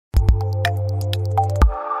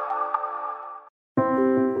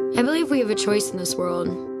I believe we have a choice in this world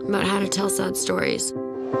about how to tell sad stories.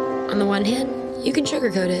 On the one hand, you can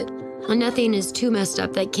sugarcoat it. And nothing is too messed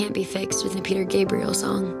up that can't be fixed with a Peter Gabriel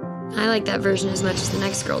song. I like that version as much as the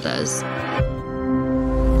next girl does.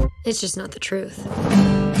 It's just not the truth.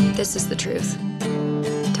 This is the truth.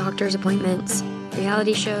 Doctor's appointments,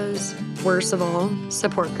 reality shows, worst of all,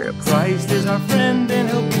 support groups. Christ is our friend and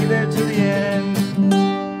he'll be there to the end.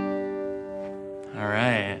 All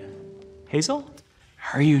right. Hazel,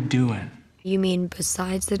 how are you doing? You mean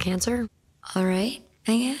besides the cancer? All right,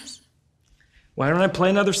 I guess. Why don't I play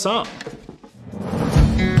another song?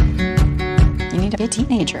 You need to be a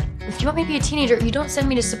teenager. If you want me to be a teenager, you don't send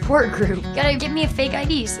me to support group. You gotta give me a fake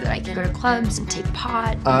ID so that I can go to clubs and take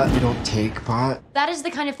pot. You don't take pot? That is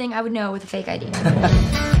the kind of thing I would know with a fake ID.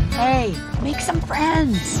 Hey, make some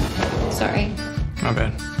friends. Sorry. My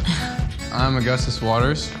bad. I'm Augustus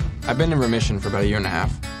Waters. I've been in remission for about 1.5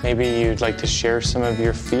 years. Maybe you'd like to share some of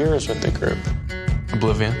your fears with the group.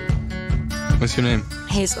 Oblivion. What's your name?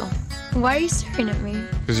 Hazel. Why are you staring at me?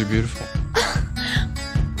 Because you're beautiful.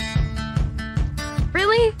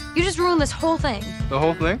 Really? You just ruined this whole thing. The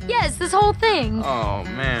whole thing? Yes, this whole thing. Oh,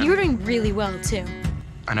 man. You were doing really well, too.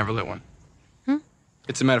 I never lit one.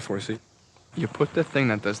 It's a metaphor, see? You put the thing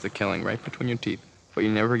that does the killing right between your teeth, but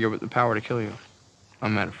you never give it the power to kill you. A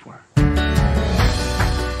metaphor.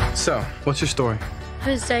 So, what's your story? I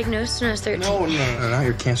was diagnosed when I was 13. No, not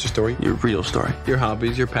your cancer story. Your real story. Your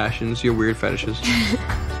hobbies, your passions, your weird fetishes.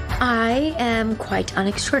 I am quite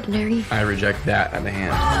unextraordinary. I reject that at the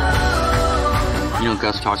hand. You know,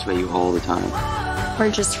 Gus talks about you all the time.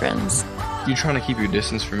 We're just friends. You trying to keep your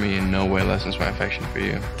distance from me in no way lessens my affection for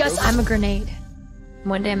you. Gus, I'm a grenade.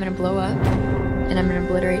 One day I'm gonna blow up, and I'm gonna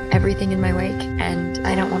obliterate everything in my wake, and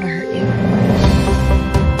I don't want to hurt you.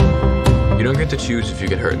 You don't get to choose if you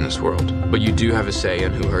get hurt in this world, but you do have a say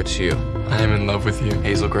in who hurts you. I am in love with you,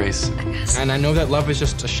 Hazel Grace. And I know that love is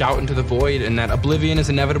just a shout into the void and that oblivion is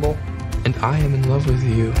inevitable. And I am in love with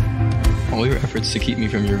you. All your efforts to keep me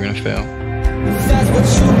from you are gonna fail. That's what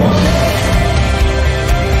you wanted.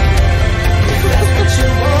 That's what you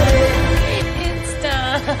wanted. It's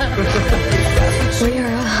done. We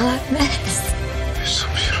are a hot mess. You're so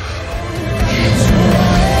beautiful.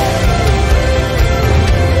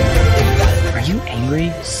 Are you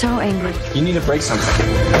angry? So angry. You need to break something.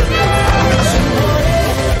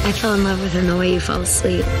 I fell in love with him the way you fall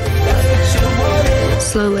asleep.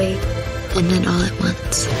 Slowly, and then all at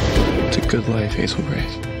once. It's a good life, Hazel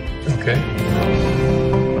Grace. Okay?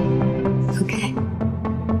 Okay.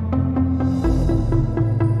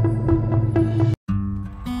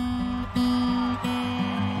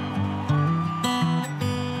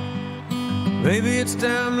 Maybe it's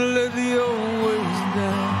time to let the old ways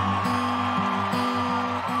die.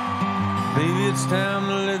 Maybe it's time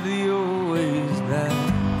to let the old ways die.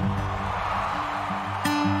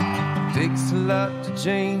 Takes a lot to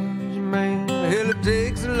change, man. Hell, it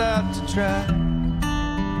takes a lot to try.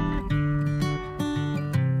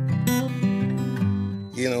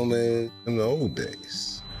 You know, man, in the old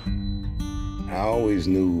days, I always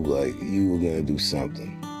knew, like, you were gonna do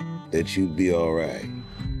something, that you'd be all right.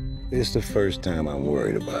 It's the first time I'm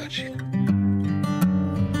worried about you.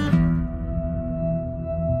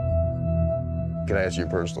 Can I ask you a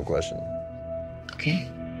personal question? Okay.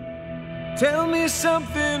 Tell me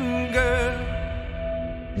something, girl.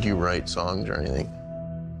 Do you write songs or anything?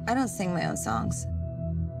 I don't sing my own songs.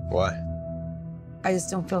 Why? I just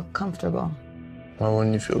don't feel comfortable. Why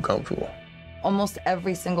wouldn't you feel comfortable? Almost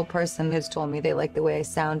every single person has told me they liked the way I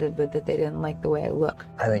sounded, but that they didn't like the way I look.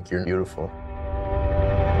 I think you're beautiful.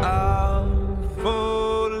 I'm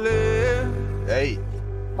falling. Hey,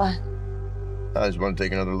 What? I just want to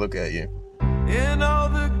take another look at you. In all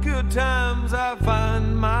the good times, I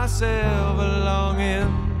find myself longing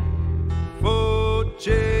for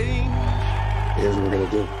change. Here's what we're gonna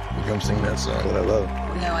do. You come sing that song that I love.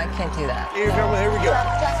 No, I can't do that. Here we go.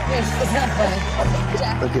 It's not funny.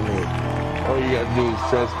 Jack. Look at me. All you gotta do is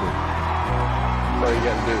trust me. That's all you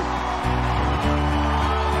gotta do.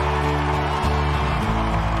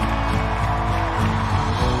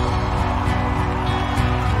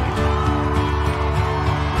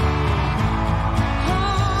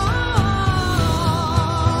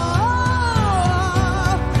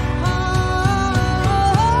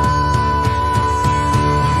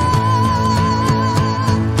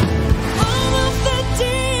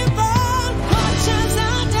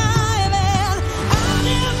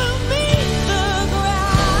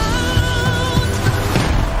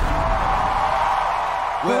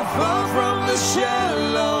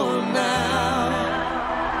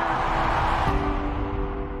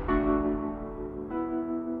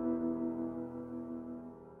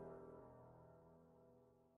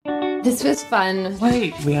 This was fun.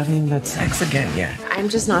 Wait, we haven't even had sex again yet. I'm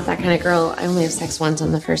just not that kind of girl. I only have sex once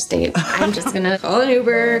on the first date. I'm just gonna call an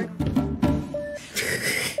Uber.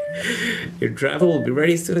 Your driver will be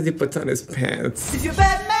ready as soon as he puts on his pants.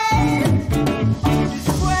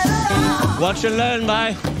 Watch and learn,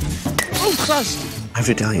 bye. Oh, gosh. I have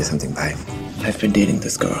to tell you something, bye. I've been dating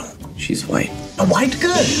this girl. She's white. A white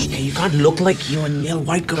girl? Hey, you can't look like you and a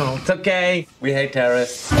white girl. It's okay. We hate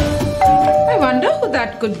terrorists. I wonder who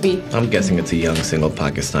that could be. I'm guessing it's a young, single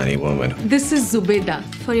Pakistani woman. This is Zubeda.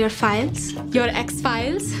 For your files, your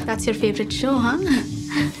X-Files. That's your favorite show, huh?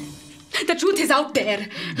 The truth is out there.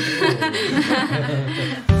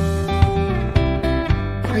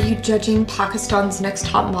 Are you judging Pakistan's next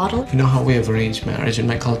top model? You know how we have arranged marriage in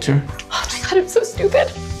my culture? Oh my God, I'm so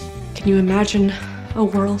stupid. Can you imagine a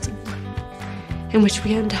world in which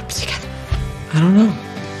we end up together? I don't know.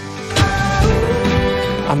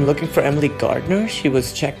 I'm looking for Emily Gardner. She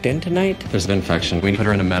was checked in tonight. There's an infection. We put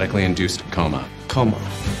her in a medically induced coma. Coma.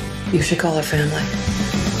 You should call her family.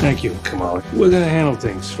 Thank you, Kamala. We're gonna handle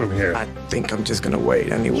things from here. I think I'm just gonna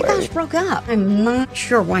wait anyway. You guys broke up. I'm not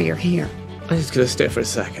sure why you're here. I'm just gonna stay for a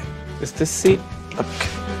second. Is this seat? Okay.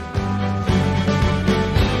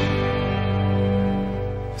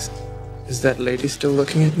 Is that lady still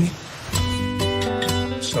looking at me?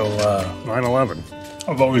 So, 9/11.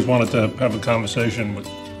 I've always wanted to have a conversation with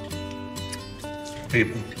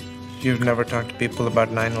people. You've never talked to people about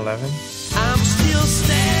 9/11? I'm still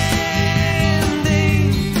standing.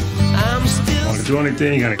 I'm still. Want to do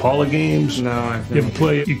anything? You got any Paula games? No, I've You never. ever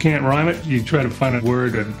play? You can't rhyme it. You try to find a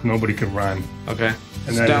word that nobody can rhyme. Okay.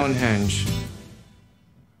 And then- Stonehenge.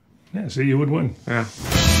 Yeah, see, you would win. Yeah.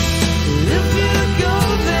 If you go,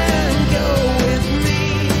 then go with me.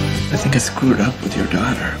 I think I screwed up with your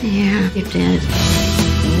daughter. Yeah, you did.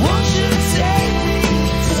 Won't you take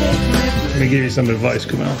me? Let me give you some advice,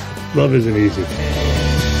 Kamal. Love isn't easy.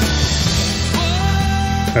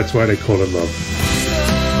 That's why they call it love.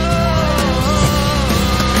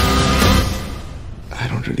 I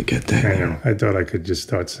don't really get that. I know. I thought I could just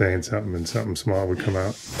start saying something and something small would come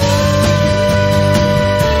out.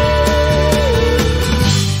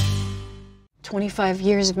 25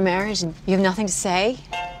 years of marriage and you have nothing to say?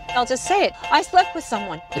 I'll just say it. I slept with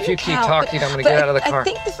someone. If you keep talking, I'm gonna get out of the car. I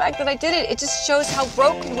think the fact that I did it just shows how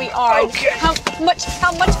broken we are. Okay. And how much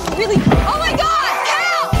we really. Oh my God!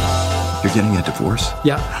 Help! You're getting a divorce?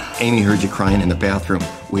 Yeah. Amy heard you crying in the bathroom.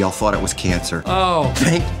 We all thought it was cancer. Oh.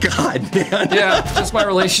 Thank God, man. Yeah, just my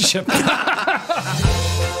relationship.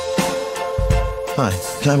 Hi,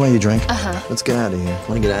 can I buy you a drink? Let's get out of here.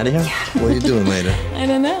 Want to get out of here? Yeah. What are you doing later? I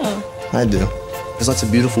don't know. I do. There's lots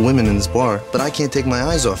of beautiful women in this bar, but I can't take my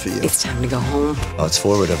eyes off of you. It's time to go home. Oh, it's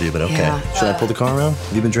forward of you, but okay. Yeah. Should I pull the car around?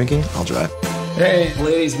 Have you been drinking? I'll drive. Hey,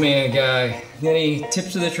 ladies' man guy. Any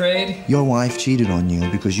tips of the trade? Your wife cheated on you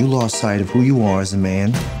because you lost sight of who you are as a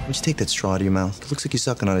man. Why don't you take that straw out of your mouth? It looks like you're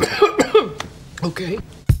sucking on it. Okay.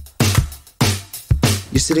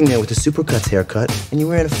 You're sitting there with a Supercuts haircut, and you're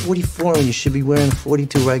wearing a 44 when you should be wearing a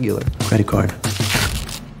 42 regular. Credit card.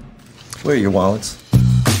 Where are your wallets?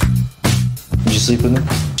 Did you sleep with them?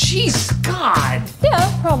 Jeez, God.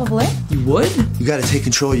 Yeah, probably. You would? You gotta take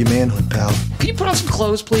control of your manhood, pal. Can you put on some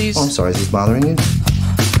clothes, please? Oh, I'm sorry, is this bothering you?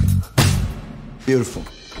 Beautiful.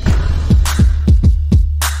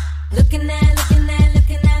 Looking at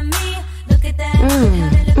me. Look at that.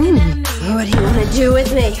 What do you want to do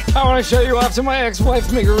with me? I want to show you off to my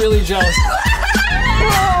ex-wife, make her really jealous.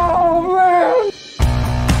 Oh, man!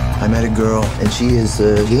 I met a girl, and she is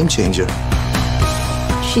a game changer.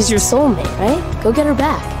 She's your soulmate, right? Go get her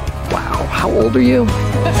back. Wow, how old are you?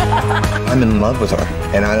 I'm in love with her,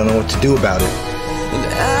 and I don't know what to do about it.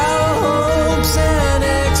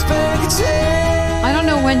 I don't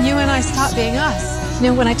know when you and I stopped being us. You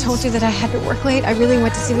know, when I told you that I had to work late, I really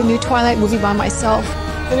went to see the new Twilight movie by myself.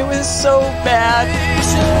 And it was so bad. I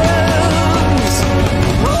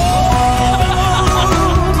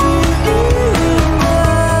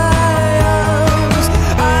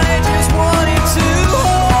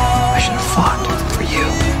should have fought for you.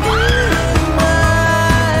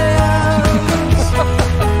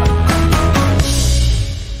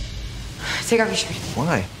 Take off your shirt.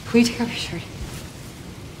 Why? Will you take off your shirt?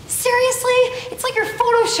 Seriously? It's like you're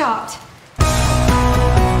photoshopped.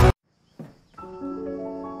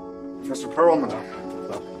 Professor Perlman.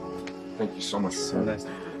 Thank you so much. So nice.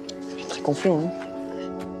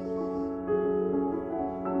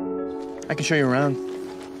 I can show you around.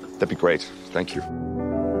 That'd be great. Thank you.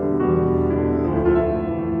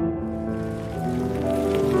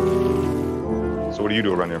 So what do you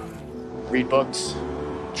do around here? Read books,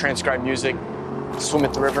 transcribe music, swim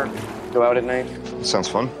at the river, go out at night. Sounds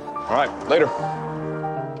fun. All right, later.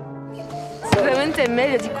 Sicuramente è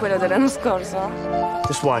meglio di quello dell'anno scorso.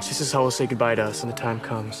 Just watch. This is how we'll say goodbye to us when the time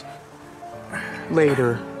comes.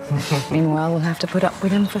 Later. Meanwhile, we'll have to put up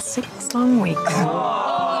with him for 6 long weeks.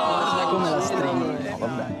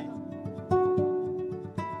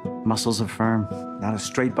 Muscles are firm. Not a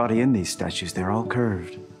straight body in these statues. They're all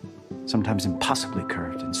curved. Sometimes impossibly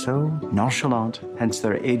curved, and so nonchalant, hence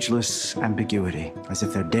their ageless ambiguity, as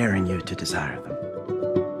if they're daring you to desire them.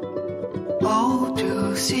 Oh,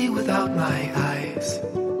 to see without my eyes.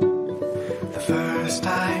 The first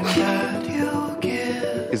time that you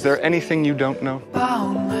give. Is there anything you don't know?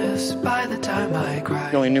 Boundless by the time I cry.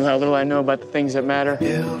 You only knew how little I know about the things that matter.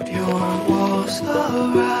 Build your walls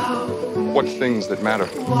around. What things that matter?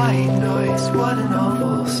 White noise, what an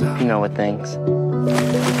awful sound. You know what things.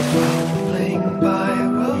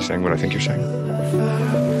 You saying what I think you're saying?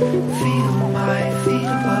 Feel my feet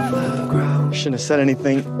above the ground. Shouldn't have said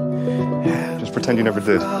anything. Just pretend you never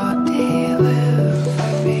did.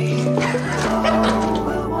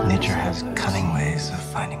 Nature has cunning ways of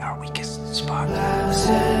finding our weakest spot.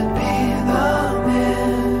 Blessed be the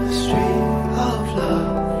mystery of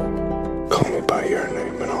love. Call me by your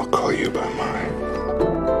name and I'll call you by mine.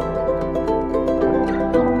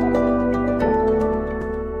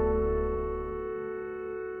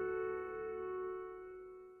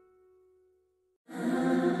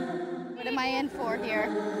 What am I in for here?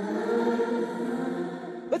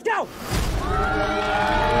 Let's go!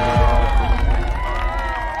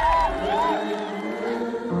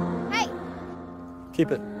 Hey!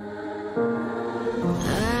 Keep it.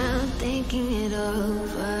 I'm thinking it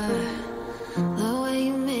over. The way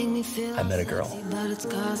you make me feel. I met a girl. But it's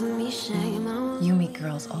causing me shame. You meet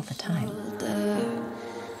girls all the time.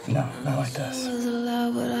 No, not like this. Was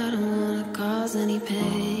allowed, but I don't want to cause any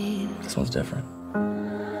pain. This one's different.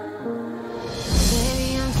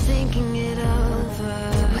 Baby, I'm thinking it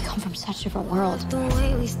over. We come from such different worlds. The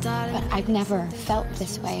way we started. But I've never felt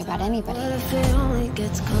this way about anybody. But if it only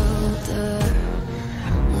gets colder,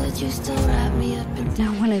 would you still wrap me up in?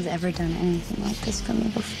 No one has ever done anything like this for me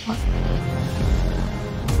before.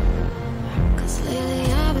 Cause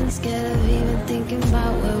lately I've been scared of even thinking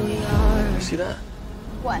about where we are. See that?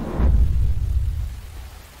 What?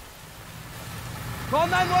 Call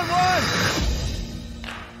 911!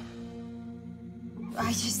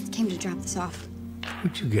 I just came to drop this off.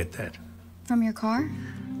 Where'd you get that? From your car?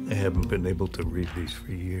 I haven't been able to read these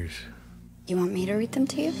for years. You want me to read them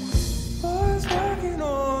to you?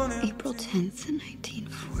 April 10th,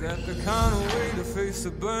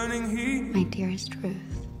 1940. My dearest Ruth.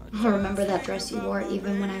 I'll remember that dress you wore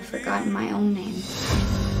even when I've forgotten my own name.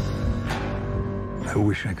 I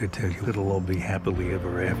wish I could tell you it'll all be happily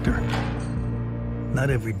ever after. Not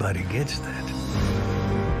everybody gets that.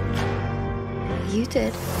 You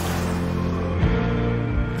did.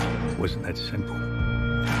 It wasn't that simple.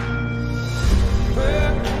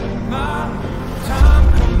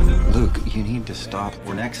 Luke, you need to stop,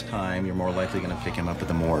 or next time you're more likely going to pick him up at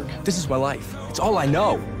the morgue. This is my life. It's all I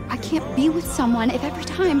know. I can't be with someone if every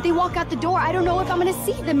time they walk out the door, I don't know if I'm gonna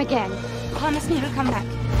see them again. Promise me you'll come back.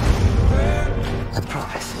 I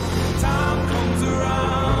promise.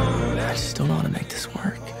 I just don't know how to make this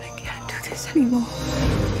work. I can't do this anymore.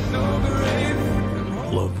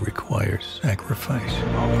 Love requires sacrifice.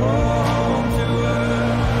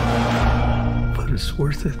 But it's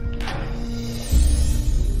worth it.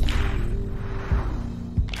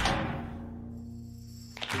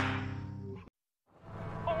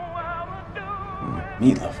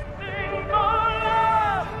 Meatloaf.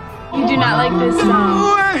 You do not like this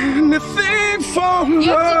song. When the thing falls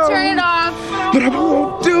You have to turn it off. But I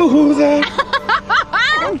won't do that.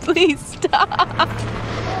 Please stop.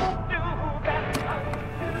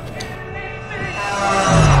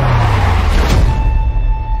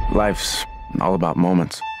 Life's all about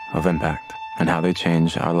moments of impact and how they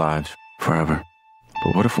change our lives forever.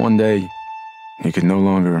 But what if one day you could no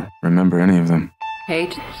longer remember any of them?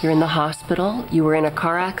 Paige, you're in the hospital. You were in a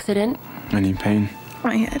car accident. Any pain?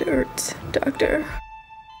 My head hurts, doctor.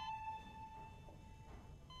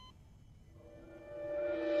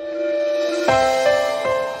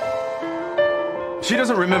 She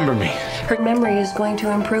doesn't remember me. Her memory is going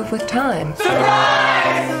to improve with time.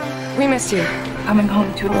 We missed you. Coming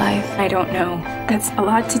home to life, I don't know. That's a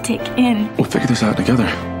lot to take in. We'll figure this out together.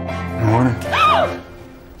 In the morning.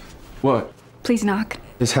 What? Please knock.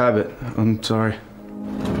 This habit. I'm sorry.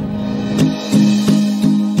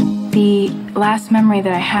 The last memory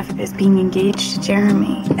that I have is being engaged to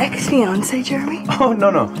Jeremy. Ex-fiance Jeremy? Oh,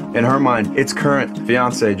 no. In her mind, it's current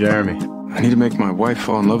fiance Jeremy. I need to make my wife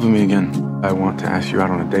fall in love with me again. I want to ask you out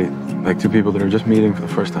on a date. Like two people that are just meeting for the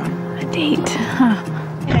first time. A date, huh?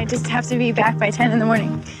 And I just have to be back by 10 in the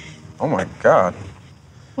morning. Oh my God.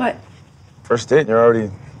 What? First date and you're already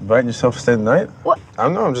inviting yourself to stay the night? What? I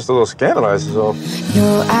don't know, I'm just a little scandalized is all.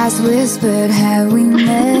 Your eyes whispered, have we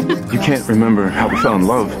met? You can't remember how we fell in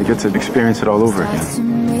love. You get to experience it all over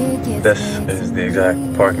again. This is the exact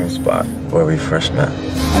parking spot where we first met.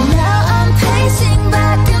 And now I'm pacing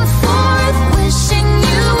back and forth, wishing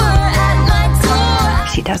you were at my door.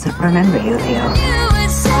 She doesn't remember you, Leo.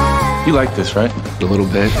 You like this, right? A little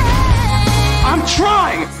bit. I'm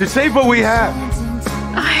trying to save what we have.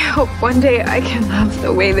 I hope one day I can love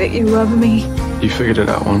the way that you love me. You figured it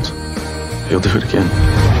out once. You'll do it again.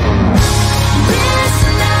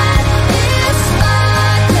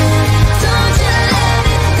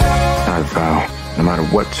 I vow, no matter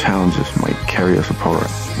what challenges might carry us apart,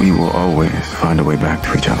 we will always find a way back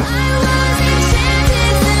to each other.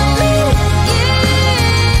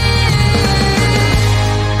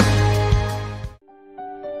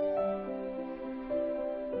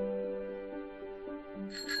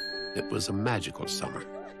 It was a magical summer.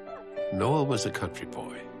 Noah was a country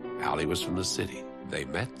boy. Allie was from the city. They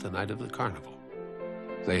met the night of the carnival.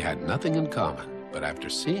 They had nothing in common, but after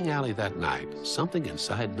seeing Allie that night, something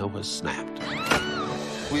inside Noah snapped.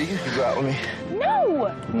 Will you go out with me?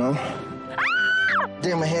 No! No?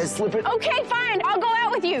 Damn, my hand's slipping. Okay, fine. I'll go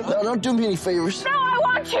out with you. No, don't do me any favors. No, I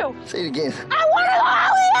want to. Say it again. I want to go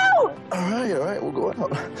out with you! All right, we'll go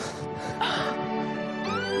out.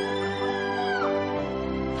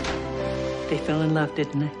 They fell in love,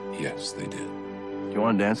 didn't they? Yes, they did. You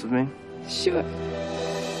want to dance with me? Sure.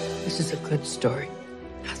 This is a good story.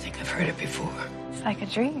 I think I've heard it before. It's like a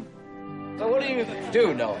dream. So what do you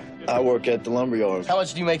do, Noah? I work at the lumberyard. How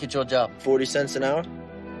much do you make at your job? 40 cents an hour?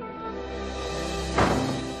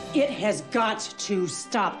 It has got to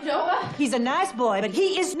stop. Noah? He's a nice boy, but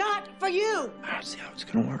he is not for you. I don't see how it's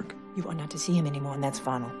gonna work. You are not to see him anymore, and that's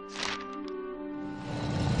final.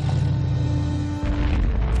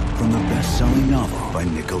 From the best-selling novel by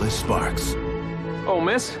Nicholas Sparks. Oh,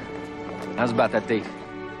 miss. How's about that date?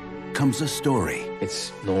 Comes a story.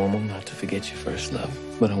 It's normal not to forget your first love,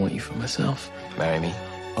 but I want you for myself. Marry me.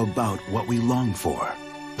 About what we long for.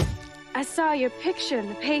 I saw your picture in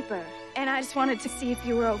the paper, and I just wanted to see if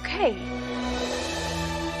you were okay.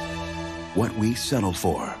 What we settle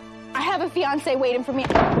for. I have a fiancé waiting for me.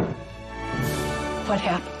 What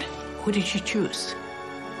happened? Who did you choose?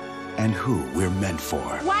 And who we're meant for.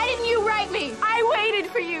 Why didn't you write me? I waited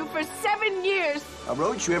for you for 7 years. I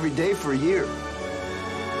wrote you every day for a year.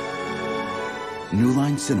 New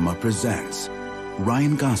Line Cinema presents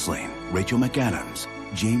Ryan Gosling, Rachel McAdams,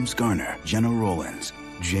 James Garner, Jenna Rollins,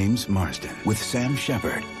 James Marsden, with Sam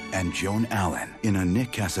Shepard and Joan Allen in a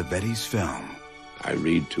Nick Cassavetes film. I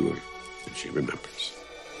read to her, and she remembers.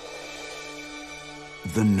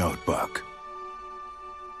 The Notebook.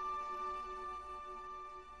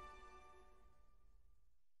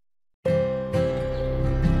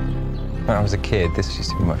 When I was a kid, this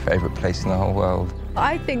used to be my favourite place in the whole world.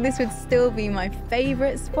 I think this would still be my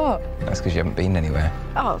favourite spot. That's because you haven't been anywhere.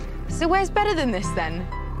 Oh, so where's better than this then?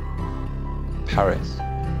 Paris.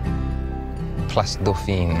 Place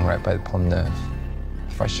Dauphine, right by the Pont Neuf.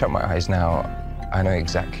 If I shut my eyes now, I know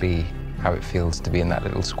exactly how it feels to be in that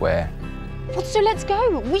little square. Well, so let's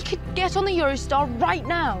go. We could get on the Eurostar right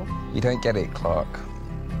now. You don't get it, Clark.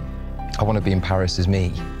 I want to be in Paris as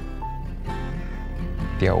me.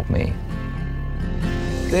 The old me.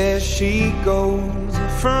 There she goes in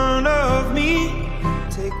front of me.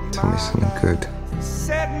 Tell me something good.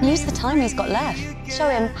 Use the time he's got left. Show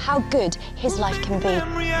him how good his life can be.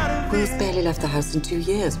 We've barely left the house in 2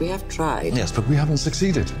 years. We have tried. Yes, but we haven't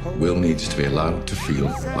succeeded. Will needs to be allowed to feel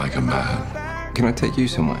like a man. Can I take you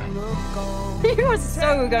somewhere? You are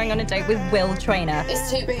so going on a date with Will Trainer. It's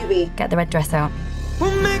too baby. Get the red dress out.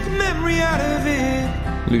 We'll make a memory out of it.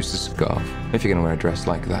 Lose the scarf. If you're going to wear a dress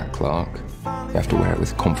like that, Clark, you have to wear it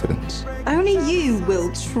with confidence. Only you, Will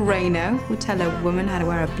Trainer, would tell a woman how to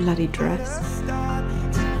wear a bloody dress.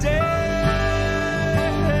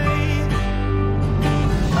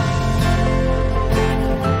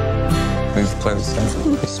 Move closer.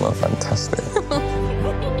 You smell fantastic.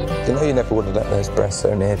 You know you never would have let those breasts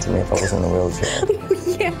so near to me if I wasn't in a wheelchair.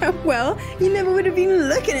 Yeah, well, you never would have been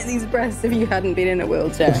looking at these breasts if you hadn't been in a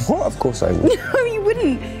wheelchair. What? Of course I would. No, you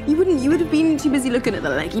wouldn't. You wouldn't. You would have been too busy looking at the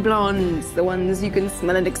leggy blondes, the ones you can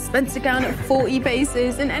smell an expense account at 40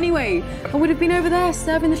 paces. And anyway, I would have been over there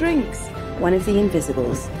serving the drinks. One of the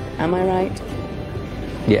invisibles. Am I right?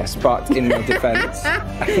 Yes, but in my defence,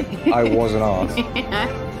 I was an arse.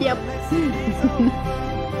 Yep. Do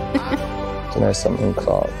you know something,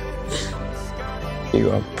 Clark? You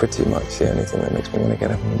are pretty much the only thing that makes me want to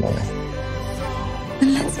get up in the morning.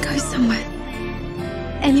 Then let's go somewhere.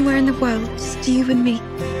 Anywhere in the world, just you and me.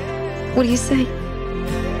 What do you say?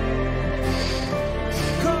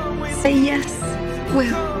 Say yes,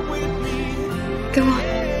 Will. Go on.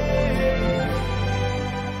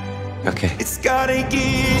 Okay. It's gotta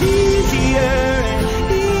get easier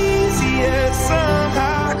and easier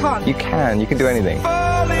somehow. I can't. You can do anything.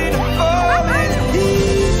 Falling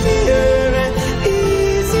easier and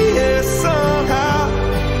easier somehow.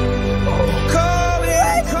 Calling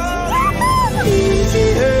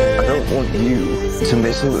easier. I don't want you to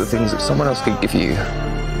miss all the things that someone else could give you.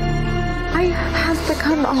 I have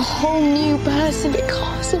become a whole new person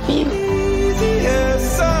because of you. Easier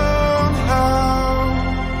somehow.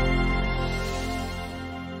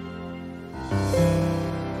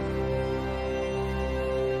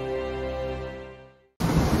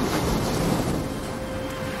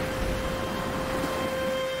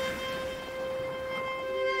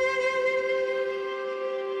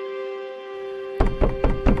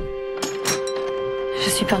 Je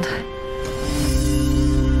suis peintre.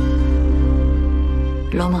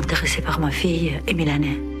 L'homme intéressé par ma fille est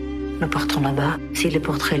milanais. Nous partons là-bas si le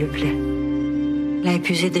portrait lui plaît. Il a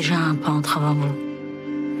épuisé déjà un peintre avant vous.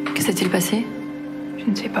 Que s'est-il passé? Je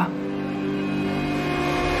ne sais pas.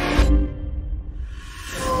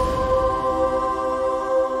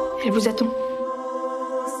 Et vous attend.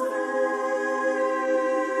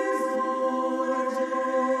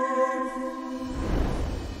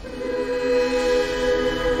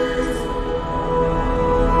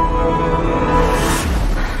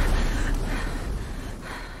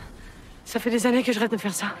 Ça fait des années que je rêve de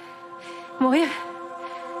faire ça. Mourir.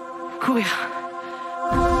 Courir.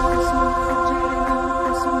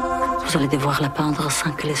 Vous allez devoir la peindre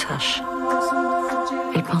sans qu'elle le sache.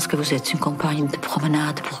 Elle pense que vous êtes une compagne de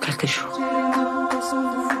promenade pour quelques jours.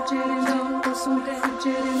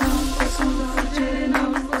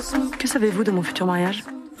 Que savez-vous de mon futur mariage?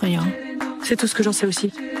 Rien. C'est tout ce que j'en sais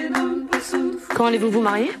aussi. Quand allez-vous vous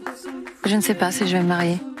marier? Je ne sais pas si je vais me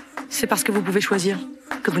marier. C'est parce que vous pouvez choisir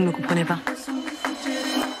que vous ne me comprenez pas.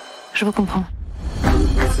 Je vous comprends.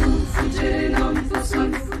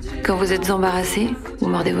 Quand vous êtes embarrassé, vous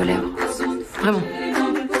mordez vos lèvres. Vraiment.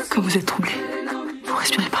 Quand vous êtes troublé, vous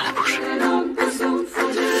respirez par la bouche.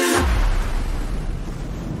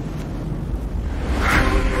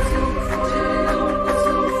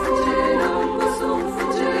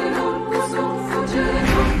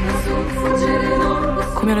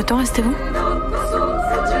 Combien de temps restez-vous?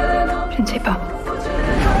 Je ne sais pas.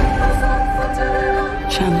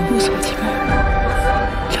 J'ai un nouveau sentiment.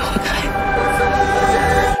 Le regret.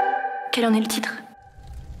 Quel en est le titre?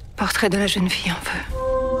 Portrait de la jeune fille en feu.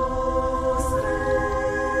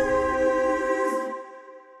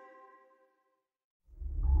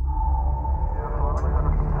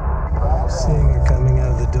 Seeing her coming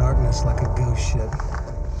out of the darkness like a ghost ship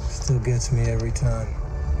still gets me every time.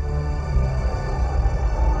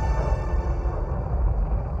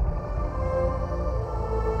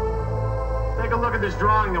 Take a look at this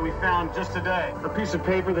drawing that we found just today. A piece of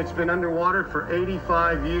paper that's been underwater for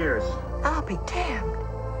 85 years. I'll be damned.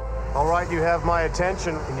 All right, you have my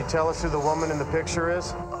attention. Can you tell us who the woman in the picture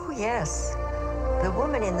is? Oh, yes. The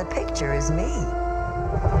woman in the picture is me.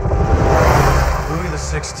 Louis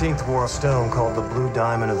XVI wore a stone called the Blue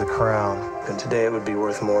Diamond of the Crown. And today it would be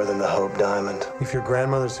worth more than the Hope Diamond. If your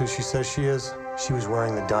grandmother's who she says she is, she was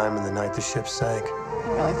wearing the diamond the night the ship sank.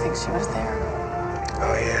 You really think she was there?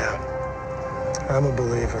 Oh, yeah. I'm a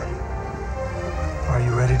believer. Are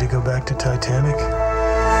you ready to go back to Titanic?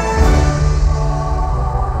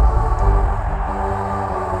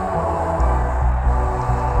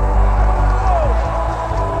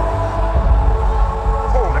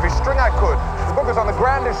 Pulled every string I could. The book is on the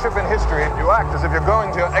grandest ship in history. You act as if you're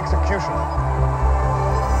going to your execution.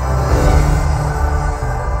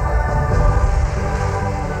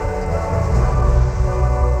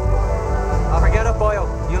 Oh, forget it, Boyle.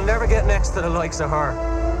 You'll never get next to the likes of her.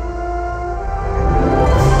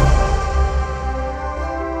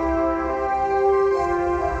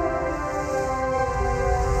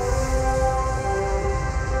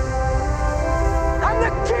 I'm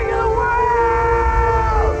the king of the world!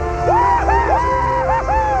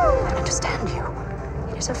 I understand you.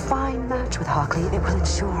 It is a fine match with Hockley. It will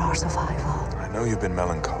ensure our survival. I know you've been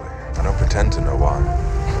melancholy. I don't pretend to know why.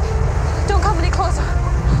 Don't come any closer.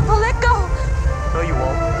 I'll let go. No, you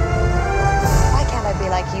won't. Why can't I be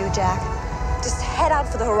like you, Jack? Just head out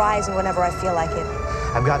for the horizon whenever I feel like it.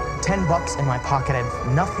 I've got $10 in my pocket. I have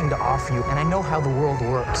nothing to offer you, and I know how the world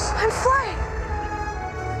works. I'm flying.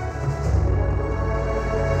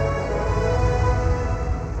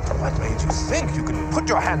 put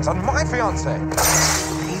your hands on my fiancée.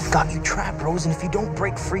 They've got you trapped, Rose, and if you don't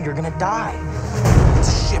break free, you're gonna die. It's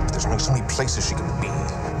a ship. There's only so many places she can be.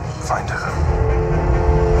 Find her.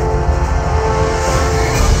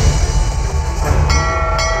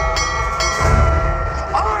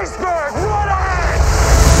 Iceberg, run ahead!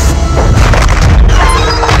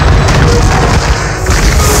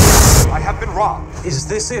 I have been robbed. Is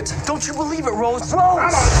this it? Don't you believe it, Rose? Rose!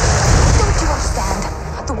 Don't you understand?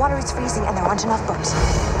 The water is freezing and there aren't enough boats.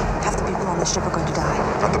 Half the people on the ship are going to die.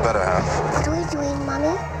 Not the better half. What are we doing,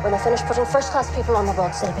 Mommy? When I finish putting first-class people on the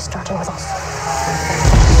boats, they'll be starting with us.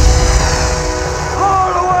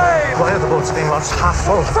 All the way! Why are the boats being launched half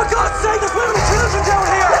full? For God's sake, there's women and children down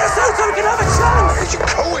here! Let us out so we can have a chance! Where are you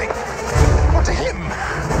going? What to him?